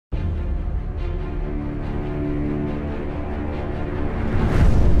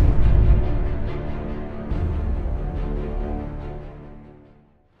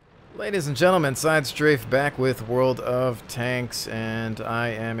Ladies and gentlemen, Side Strafe back with World of Tanks, and I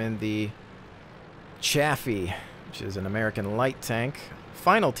am in the Chaffee, which is an American light tank,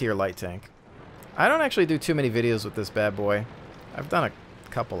 final tier light tank. I don't actually do too many videos with this bad boy. I've done a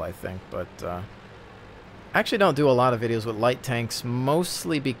couple, I think, but I actually don't do a lot of videos with light tanks,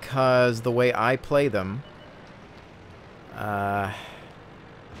 mostly because the way I play them,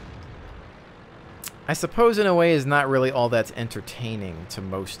 I suppose in a way is not really all that's entertaining to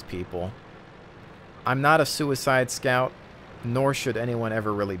most people. I'm not a suicide scout, nor should anyone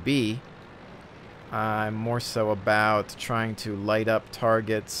ever really be. I'm more so about trying to light up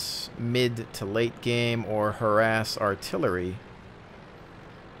targets mid to late game or harass artillery.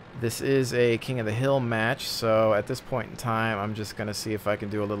 This is a King of the Hill match, so at this point in time I'm just going to see if I can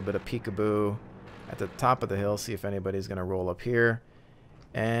do a little bit of peekaboo at the top of the hill, see if anybody's going to roll up here.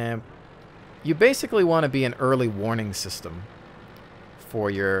 And you basically want to be an early warning system for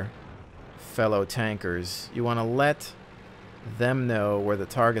your fellow tankers. You want to let them know where the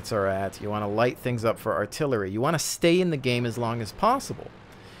targets are at. You want to light things up for artillery. You want to stay in the game as long as possible.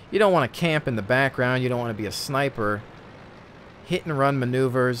 You don't want to camp in the background. You don't want to be a sniper. Hit and run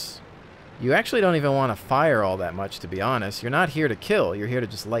maneuvers. You actually don't even want to fire all that much, to be honest. You're not here to kill. You're here to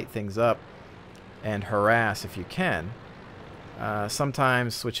just light things up and harass if you can.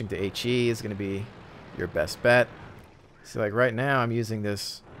 Sometimes switching to HE is going to be your best bet. See, like right now I'm using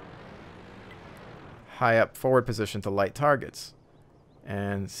this high up forward position to light targets.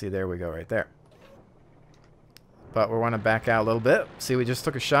 And see, there we go right there. But we want to back out a little bit. See, we just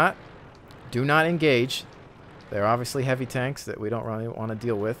took a shot. Do not engage. They're obviously heavy tanks that we don't really want to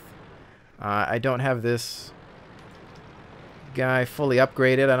deal with. I don't have this guy fully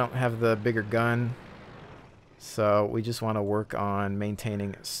upgraded. I don't have the bigger gun. So we just want to work on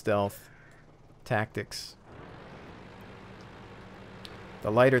maintaining stealth tactics. The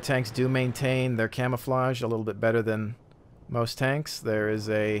lighter tanks do maintain their camouflage a little bit better than most tanks. There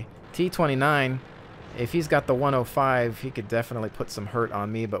is a T-29. If he's got the 105, he could definitely put some hurt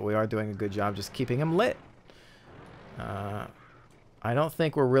on me, but we are doing a good job just keeping him lit. I don't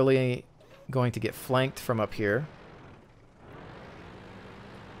think we're really going to get flanked from up here.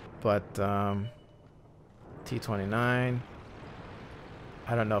 But T-29.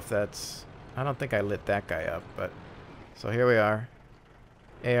 I don't know if that's... I don't think I lit that guy up, but... So here we are.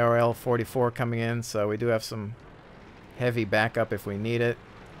 ARL 44 coming in, so we do have some heavy backup if we need it.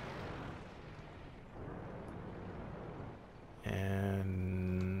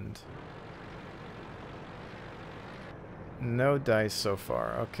 And... no dice so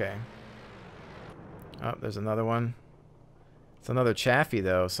far. Okay. Oh, there's another one. It's another Chaffee,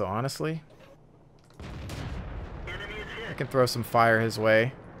 though, so honestly... I can throw some fire his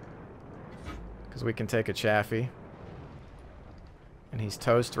way, because we can take a Chaffee. And he's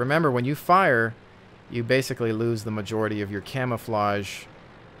toast. Remember, when you fire, you basically lose the majority of your camouflage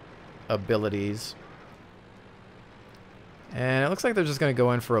abilities. And it looks like they're just going to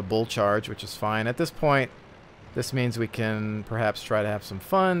go in for a bull charge, which is fine. At this point, this means we can perhaps try to have some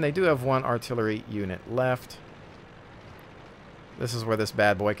fun. They do have one artillery unit left. This is where this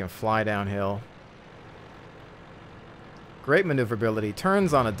bad boy can fly downhill. Great maneuverability.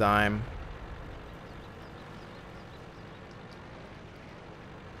 Turns on a dime.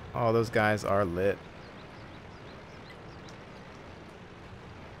 Oh, those guys are lit.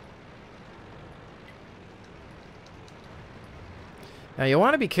 Now, you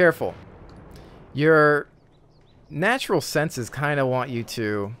want to be careful. Your natural senses kind of want you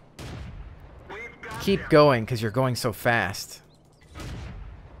to keep going because you're going so fast.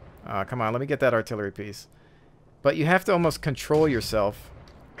 Come on, let me get that artillery piece. But you have to almost control yourself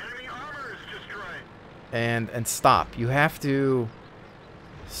and stop. You have to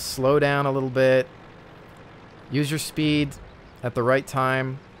slow down a little bit. Use your speed at the right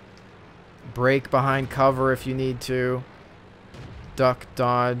time. Brake behind cover if you need to. Duck,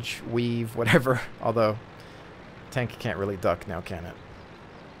 dodge, weave, whatever. Although, tank can't really duck now, can it?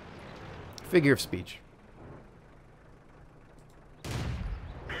 Figure of speech.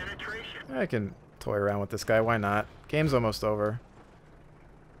 I can toy around with this guy. Why not? Game's almost over.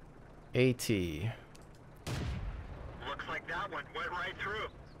 AT. Looks like that one went right through.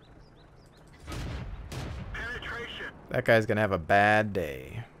 Penetration. That guy's gonna have a bad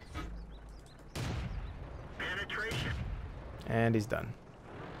day. Penetration. And he's done.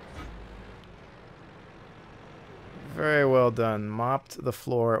 Very well done. Mopped the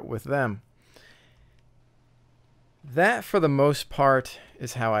floor with them. That, for the most part,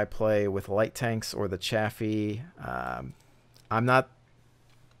 is how I play with light tanks or the Chaffee. I'm not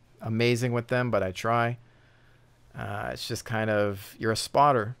amazing with them, but I try. It's just kind of, you're a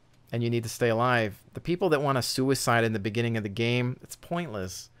spotter. and you need to stay alive. The people that want to suicide in the beginning of the game, it's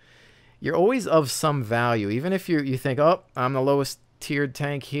pointless. You're always of some value. Even if you think, oh, I'm the lowest tiered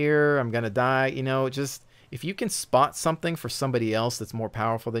tank here, I'm going to die. You know, just if you can spot something for somebody else that's more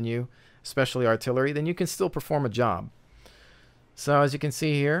powerful than you, especially artillery, then you can still perform a job. So as you can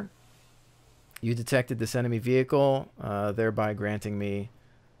see here, you detected this enemy vehicle, thereby granting me,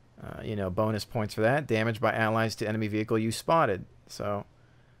 you know, bonus points for that. Damage by allies to enemy vehicle you spotted. So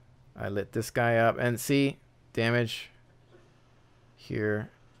I lit this guy up. And see, damage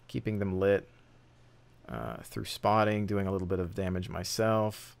here, keeping them lit through spotting, doing a little bit of damage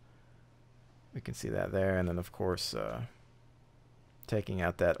myself. We can see that there. And then, of course, taking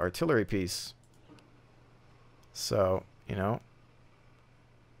out that artillery piece. So, you know,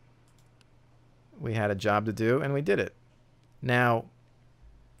 we had a job to do, and we did it. Now,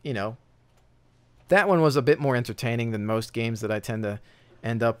 you know, that one was a bit more entertaining than most games that I tend to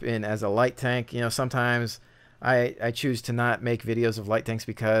end up in as a light tank. You know, sometimes I choose to not make videos of light tanks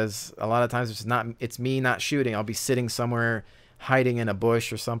because a lot of times it's me not shooting. I'll be sitting somewhere hiding in a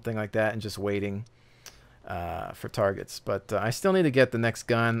bush or something like that and just waiting for targets. But I still need to get the next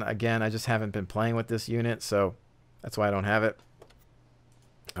gun. Again, I just haven't been playing with this unit, so that's why I don't have it.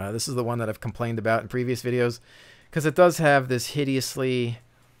 This is the one that I've complained about in previous videos because it does have this hideously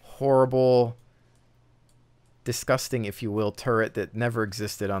horrible, disgusting, if you will, turret that never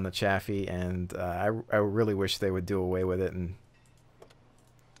existed on the Chaffee, and I really wish they would do away with it. And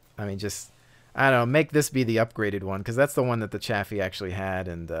I mean, just, I don't know, make this be the upgraded one, because that's the one that the Chaffee actually had,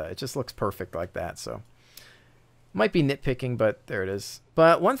 and it just looks perfect like that. So might be nitpicking, but there it is.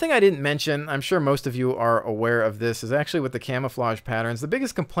 But one thing I didn't mention, I'm sure most of you are aware of this, is actually with the camouflage patterns. The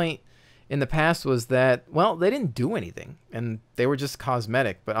biggest complaint in the past was that, well, they didn't do anything, and they were just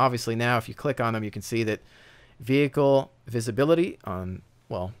cosmetic. But obviously now, if you click on them, you can see that vehicle visibility on,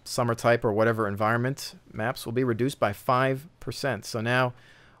 well, summer type or whatever environment maps will be reduced by 5%. So now,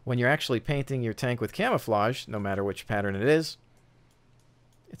 when you're actually painting your tank with camouflage, no matter which pattern it is,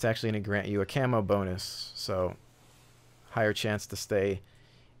 it's actually going to grant you a camo bonus. So higher chance to stay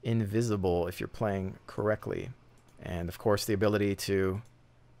invisible if you're playing correctly. And of course, the ability to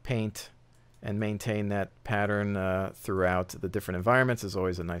paint and maintain that pattern throughout the different environments is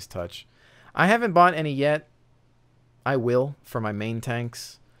always a nice touch. I haven't bought any yet. I will for my main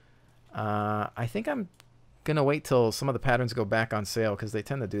tanks. I think I'm going to wait till some of the patterns go back on sale because they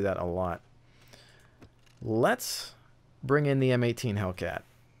tend to do that a lot. Let's bring in the M18 Hellcat,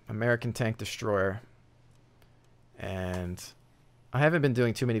 American Tank Destroyer. And I haven't been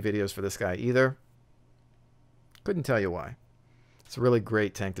doing too many videos for this guy either. Couldn't tell you why. It's a really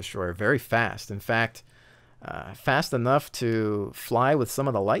great tank destroyer. Very fast. In fact, fast enough to fly with some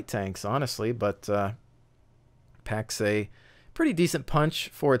of the light tanks, honestly. But packs a pretty decent punch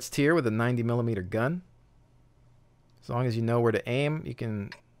for its tier with a 90mm gun. As long as you know where to aim, you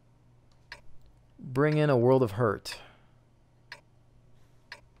can bring in a world of hurt.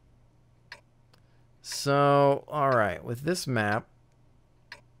 So, alright, with this map,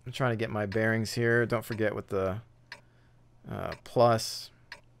 I'm trying to get my bearings here. Don't forget with the plus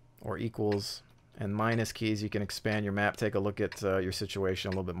or equals and minus keys, you can expand your map. Take a look at your situation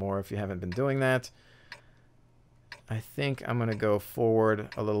a little bit more if you haven't been doing that. I think I'm going to go forward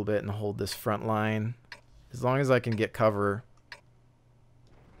a little bit and hold this front line. As long as I can get cover.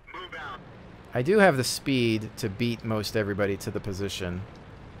 Move out. I do have the speed to beat most everybody to the position.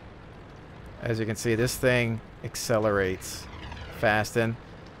 As you can see, this thing accelerates fast. And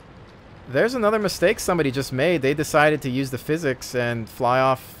there's another mistake somebody just made. They decided to use the physics and fly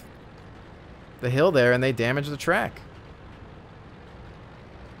off the hill there, and they damaged the track.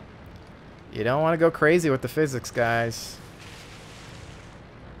 You don't want to go crazy with the physics, guys.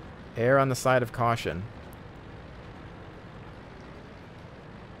 Err on the side of caution.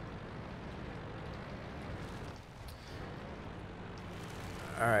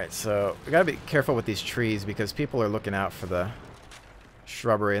 Alright, so we gotta be careful with these trees because people are looking out for the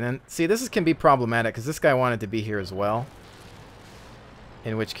shrubbery. And then, see, this can be problematic because this guy wanted to be here as well.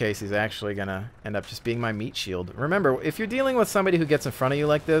 In which case, he's actually gonna end up just being my meat shield. Remember, if you're dealing with somebody who gets in front of you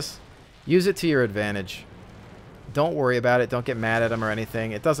like this, use it to your advantage. Don't worry about it. Don't get mad at them or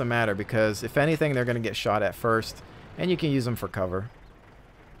anything. It doesn't matter because, if anything, they're gonna get shot at first. And you can use them for cover.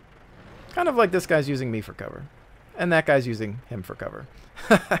 Kind of like this guy's using me for cover. And that guy's using him for cover.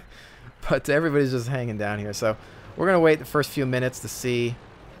 But everybody's just hanging down here. So we're going to wait the first few minutes to see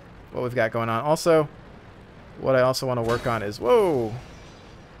what we've got going on. Also, what I also want to work on is... Whoa!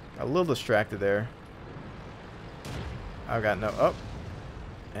 A little distracted there. I've got no... Oh!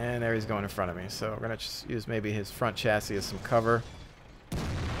 And there he's going in front of me. So we're going to just use maybe his front chassis as some cover.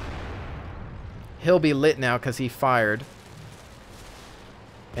 He'll be lit now because he fired.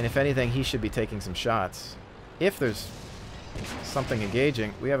 And if anything, he should be taking some shots. If there's something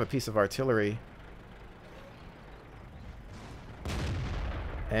engaging. We have a piece of artillery.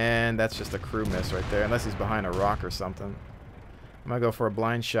 And that's just a crew miss right there. Unless he's behind a rock or something. I'm going to go for a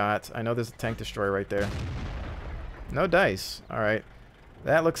blind shot. I know there's a tank destroyer right there. No dice. Alright.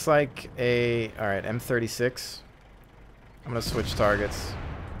 That looks like a... Alright, M36. I'm going to switch targets.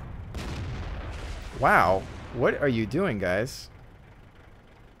 Wow. What are you doing, guys?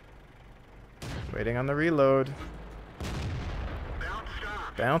 Waiting on the reload.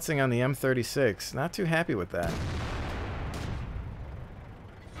 Bouncing on the M36. Not too happy with that.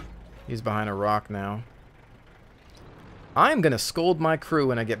 He's behind a rock now. I'm going to scold my crew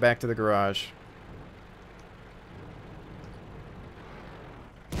when I get back to the garage.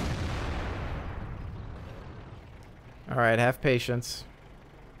 Alright, have patience.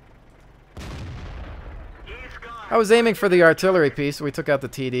 I was aiming for the artillery piece. We took out the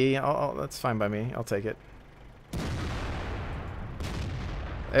TD. That's fine by me. I'll take it.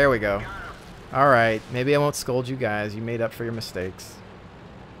 There we go. Alright, maybe I won't scold you guys. You made up for your mistakes.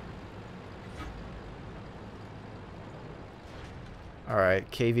 Alright,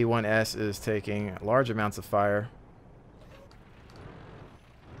 KV-1S is taking large amounts of fire.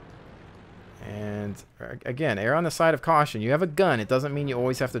 And again, err on the side of caution. You have a gun. It doesn't mean you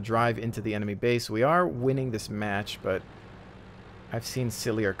always have to drive into the enemy base. We are winning this match, but I've seen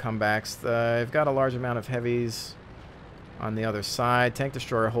sillier comebacks. I've got a large amount of heavies on the other side. Tank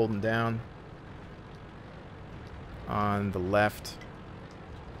destroyer holding down on the left.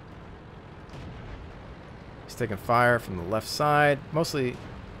 He's taking fire from the left side, mostly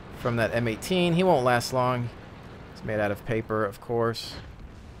from that M18. He won't last long. It's made out of paper, of course.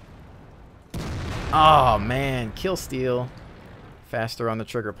 Oh, man. Kill steal. Faster on the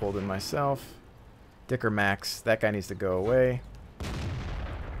trigger pull than myself. Dicker Max. That guy needs to go away.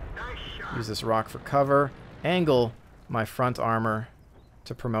 Use this rock for cover. Angle my front armor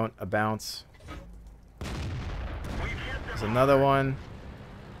to promote a bounce. There's another one.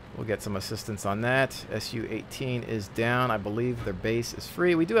 We'll get some assistance on that. SU-18 is down. I believe their base is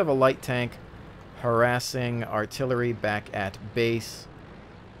free. We do have a light tank harassing artillery back at base.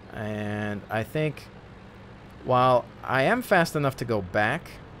 And I think while I am fast enough to go back,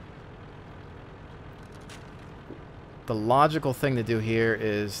 the logical thing to do here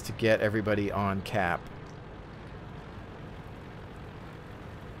is to get everybody on cap.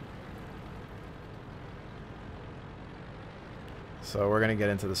 So we're going to get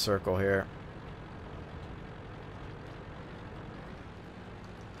into the circle here.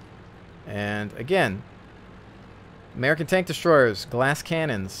 And again, American tank destroyers, glass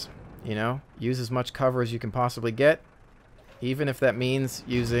cannons, you know, use as much cover as you can possibly get, even if that means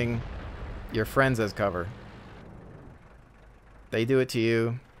using your friends as cover. They do it to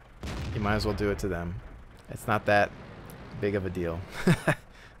you, you might as well do it to them. It's not that big of a deal.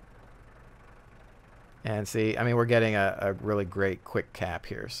 And see, I mean, we're getting a really great quick cap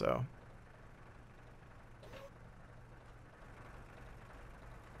here, so.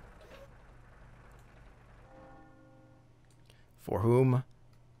 For whom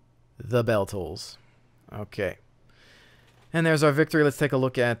the bell tolls. Okay. And there's our victory. Let's take a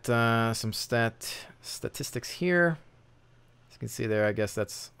look at some statistics here. As you can see there, I guess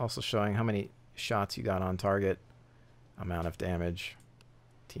that's also showing how many shots you got on target, amount of damage,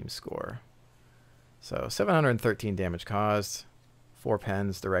 team score. So 713 damage caused, 4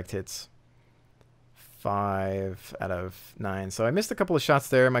 pens, direct hits, 5 out of 9. So I missed a couple of shots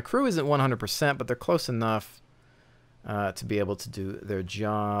there. My crew isn't 100%, but they're close enough to be able to do their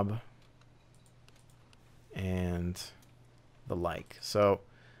job and the like. So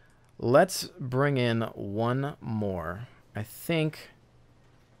let's bring in one more. I think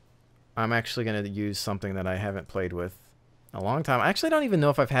I'm actually going to use something that I haven't played with a long time. I actually don't even know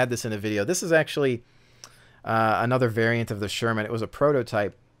if I've had this in a video. This is actually another variant of the Sherman. It was a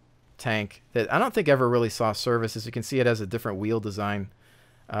prototype tank that I don't think ever really saw service. As you can see, it has a different wheel design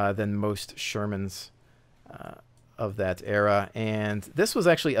than most Shermans of that era. And this was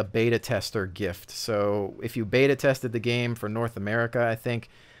actually a beta tester gift. So if you beta tested the game for North America, I think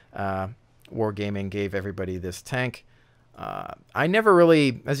Wargaming gave everybody this tank. I never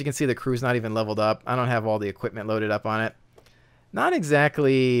really, as you can see, the crew's not even leveled up. I don't have all the equipment loaded up on it. Not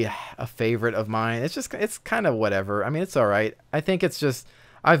exactly a favorite of mine. It's just, it's kind of whatever. I mean, it's all right. I think it's just,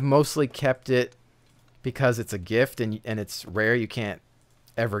 I've mostly kept it because it's a gift and it's rare. You can't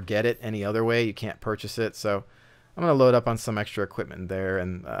ever get it any other way. You can't purchase it. So I'm going to load up on some extra equipment there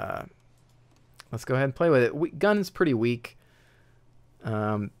and let's go ahead and play with it. Gun's pretty weak.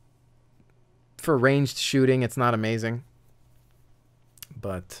 for ranged shooting, it's not amazing.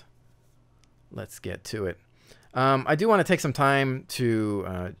 But let's get to it. I do want to take some time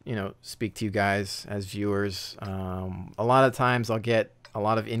to, you know, speak to you guys as viewers. A lot of times I'll get a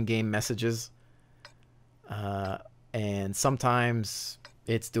lot of in-game messages. And sometimes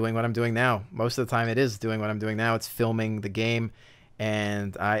it's doing what I'm doing now. Most of the time it is doing what I'm doing now. It's filming the game.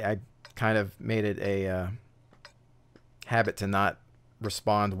 And I kind of made it a habit to not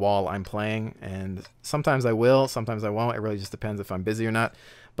respond while I'm playing. And sometimes I will, sometimes I won't. It really just depends if I'm busy or not.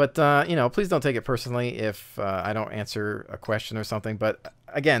 But, you know, please don't take it personally if I don't answer a question or something. But,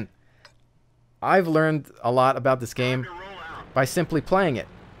 again, I've learned a lot about this game by simply playing it.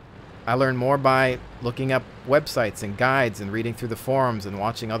 I learned more by looking up websites and guides and reading through the forums and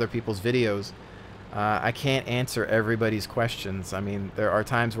watching other people's videos. I can't answer everybody's questions. I mean, there are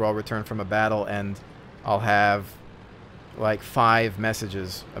times where I'll return from a battle and I'll have, like, 5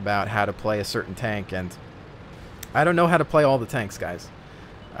 messages about how to play a certain tank. And I don't know how to play all the tanks, guys.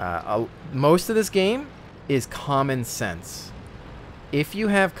 Most of this game is common sense. If you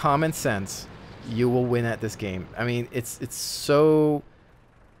have common sense, you will win at this game. I mean, it's so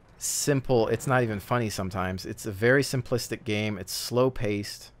simple. It's not even funny sometimes. It's a very simplistic game. It's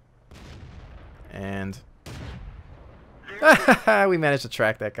slow-paced. And we managed to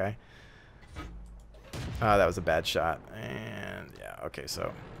track that guy. Oh, that was a bad shot. And yeah, okay,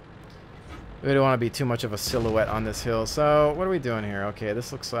 so we don't want to be too much of a silhouette on this hill. So what are we doing here? Okay,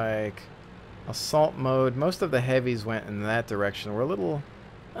 this looks like assault mode. Most of the heavies went in that direction. We're a little,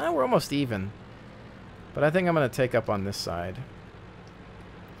 we're almost even. But I think I'm going to take up on this side.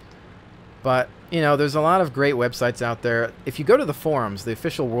 But, you know, there's a lot of great websites out there. If you go to the forums, the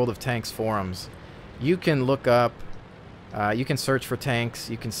official World of Tanks forums, you can look up, you can search for tanks,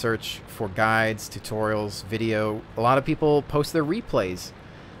 you can search for guides, tutorials, video. A lot of people post their replays.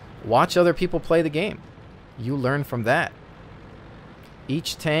 Watch other people play the game. You learn from that.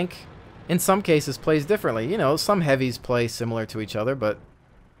 Each tank, in some cases, plays differently. You know, some heavies play similar to each other, but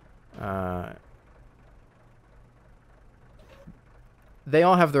they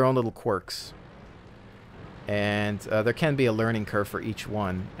all have their own little quirks. And there can be a learning curve for each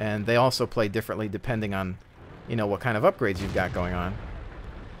one. And they also play differently depending on, you know, what kind of upgrades you've got going on.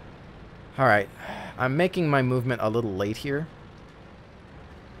 Alright, I'm making my movement a little late here.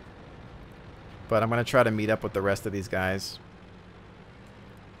 But I'm going to try to meet up with the rest of these guys.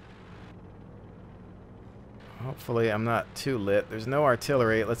 Hopefully I'm not too lit. There's no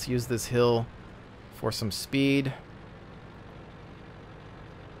artillery. Let's use this hill for some speed.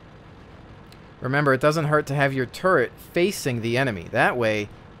 Remember, it doesn't hurt to have your turret facing the enemy. That way,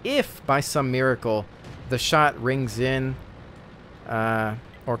 if by some miracle the shot rings in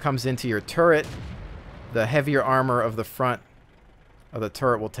or comes into your turret, the heavier armor of the front of the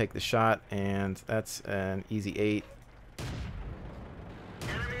turret will take the shot, and that's an easy 8.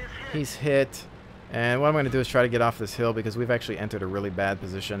 He's hit. And what I'm going to do is try to get off this hill because we've actually entered a really bad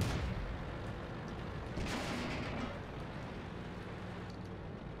position.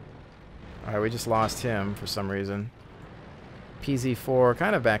 Alright, we just lost him for some reason. PZ4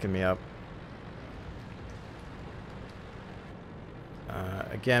 kind of backing me up.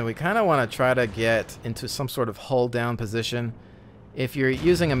 Again, we kind of want to try to get into some sort of hull down position. If you're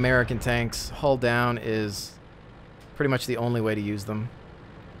using American tanks, hull down is pretty much the only way to use them.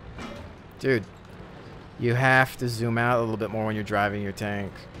 Dude, you have to zoom out a little bit more when you're driving your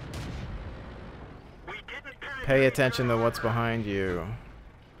tank. Pay attention to what's behind you.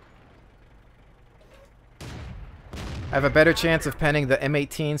 I have a better chance of penning the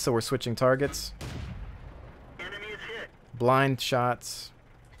M18, so we're switching targets. Blind shots.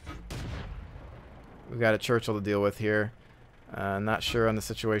 We've got a Churchill to deal with here. Not sure on the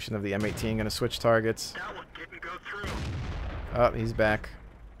situation of the M18. Gonna switch targets. Oh, he's back.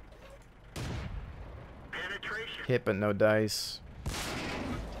 Hit but no dice.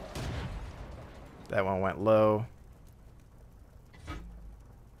 That one went low.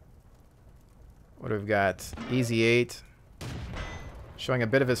 What do we got? Easy 8. Showing a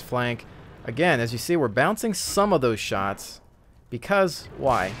bit of his flank. Again, as you see, we're bouncing some of those shots. Because,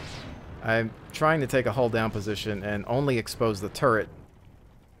 why? I'm trying to take a hull down position and only expose the turret.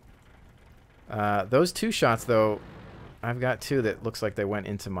 Those 2 shots, though, I've got 2 that looks like they went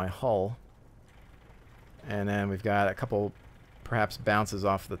into my hull. And then we've got a couple, perhaps, bounces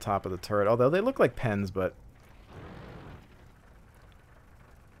off the top of the turret. Although they look like pens, but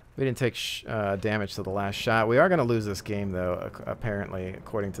we didn't take damage to the last shot. We are going to lose this game, though, apparently,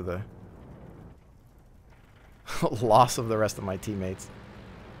 according to the loss of the rest of my teammates.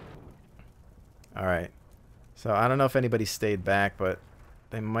 Alright. So I don't know if anybody stayed back, but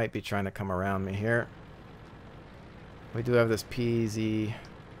They might be trying to come around me here. We do have this PZ4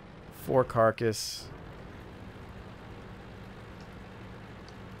 carcass.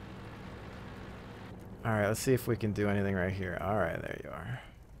 Alright, let's see if we can do anything right here. Alright, there you are.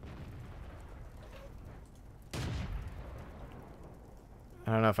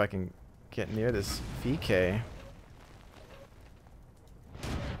 I don't know if I can get near this VK.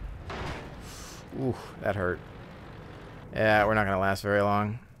 Ooh, that hurt. Yeah, we're not going to last very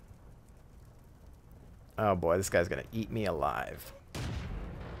long. Oh boy, this guy's going to eat me alive.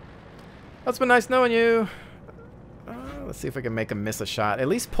 Well, it's been nice knowing you. Let's see if we can make him miss a shot. At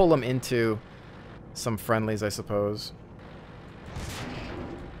least pull him into some friendlies, I suppose.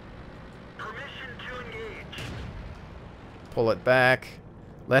 Permission to engage. Pull it back.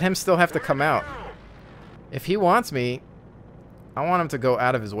 Let him still have to come out. If he wants me, I want him to go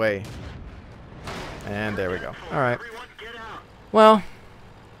out of his way. And there we go. Alright. Well,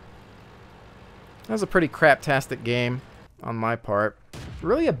 that was a pretty craptastic game on my part.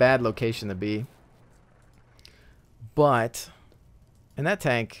 Really a bad location to be. But, in that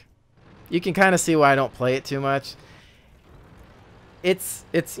tank, you can kind of see why I don't play it too much. It's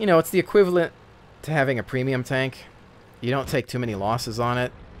you know, it's the equivalent to having a premium tank. You don't take too many losses on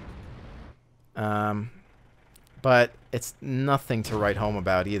it. But it's nothing to write home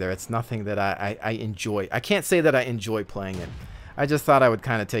about either. It's nothing that I enjoy. I can't say that I enjoy playing it. I just thought I would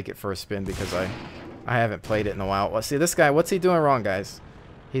kind of take it for a spin because I haven't played it in a while. Well, see, this guy, what's he doing wrong, guys?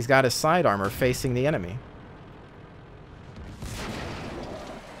 He's got his side armor facing the enemy.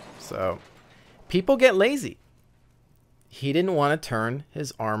 So, people get lazy. He didn't want to turn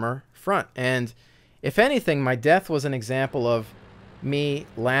his armor front. And if anything, my death was an example of me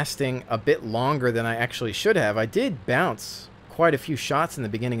lasting a bit longer than I actually should have. I did bounce quite a few shots in the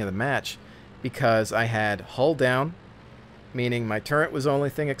beginning of the match because I had hull down, meaning my turret was the only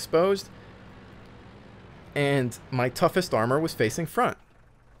thing exposed, and my toughest armor was facing front.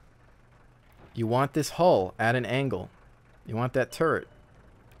 You want this hull at an angle. You want that turret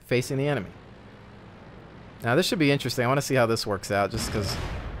facing the enemy. Now this should be interesting. I want to see how this works out just because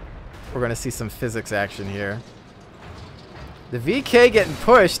we're going to see some physics action here. The VK getting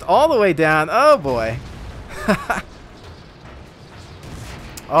pushed all the way down. Oh boy.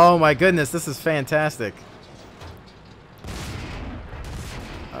 Oh my goodness, this is fantastic.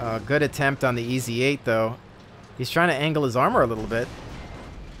 Good attempt on the Easy 8 though. He's trying to angle his armor a little bit.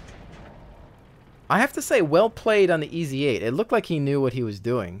 I have to say, well played on the Easy 8. It looked like he knew what he was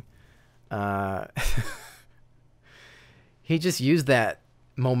doing. He just used that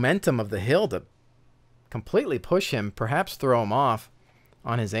momentum of the hill to completely push him, perhaps throw him off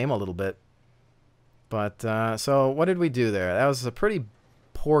on his aim a little bit. But, so what did we do there? That was a pretty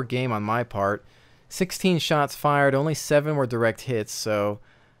poor game on my part. 16 shots fired, only 7 were direct hits, so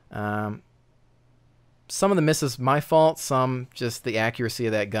some of the misses my fault, some just the accuracy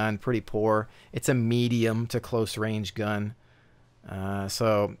of that gun, pretty poor. It's a medium to close range gun.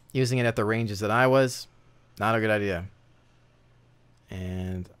 So using it at the ranges that I was, not a good idea.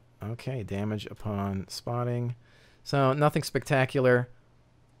 And okay, damage upon spotting. So nothing spectacular,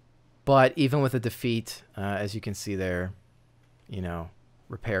 but even with a defeat, as you can see there, you know,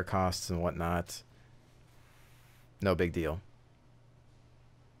 repair costs and whatnot, no big deal.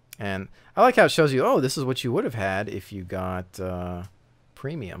 And I like how it shows you, oh, this is what you would have had if you got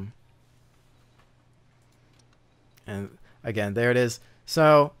premium. And again, there it is.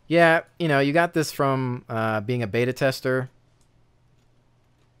 So yeah, you know, you got this from being a beta tester.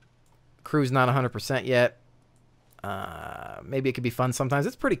 Crew's not 100% yet. Maybe it could be fun sometimes.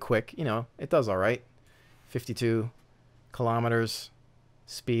 It's pretty quick, you know. It does all right. 52 kilometers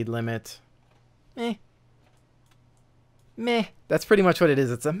speed limit. Meh. That's pretty much what it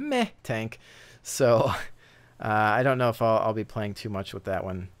is. It's a meh tank. So I don't know if I'll be playing too much with that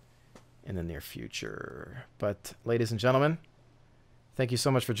one in the near future. But ladies and gentlemen, thank you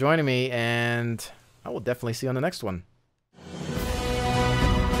so much for joining me, and I will definitely see you on the next one.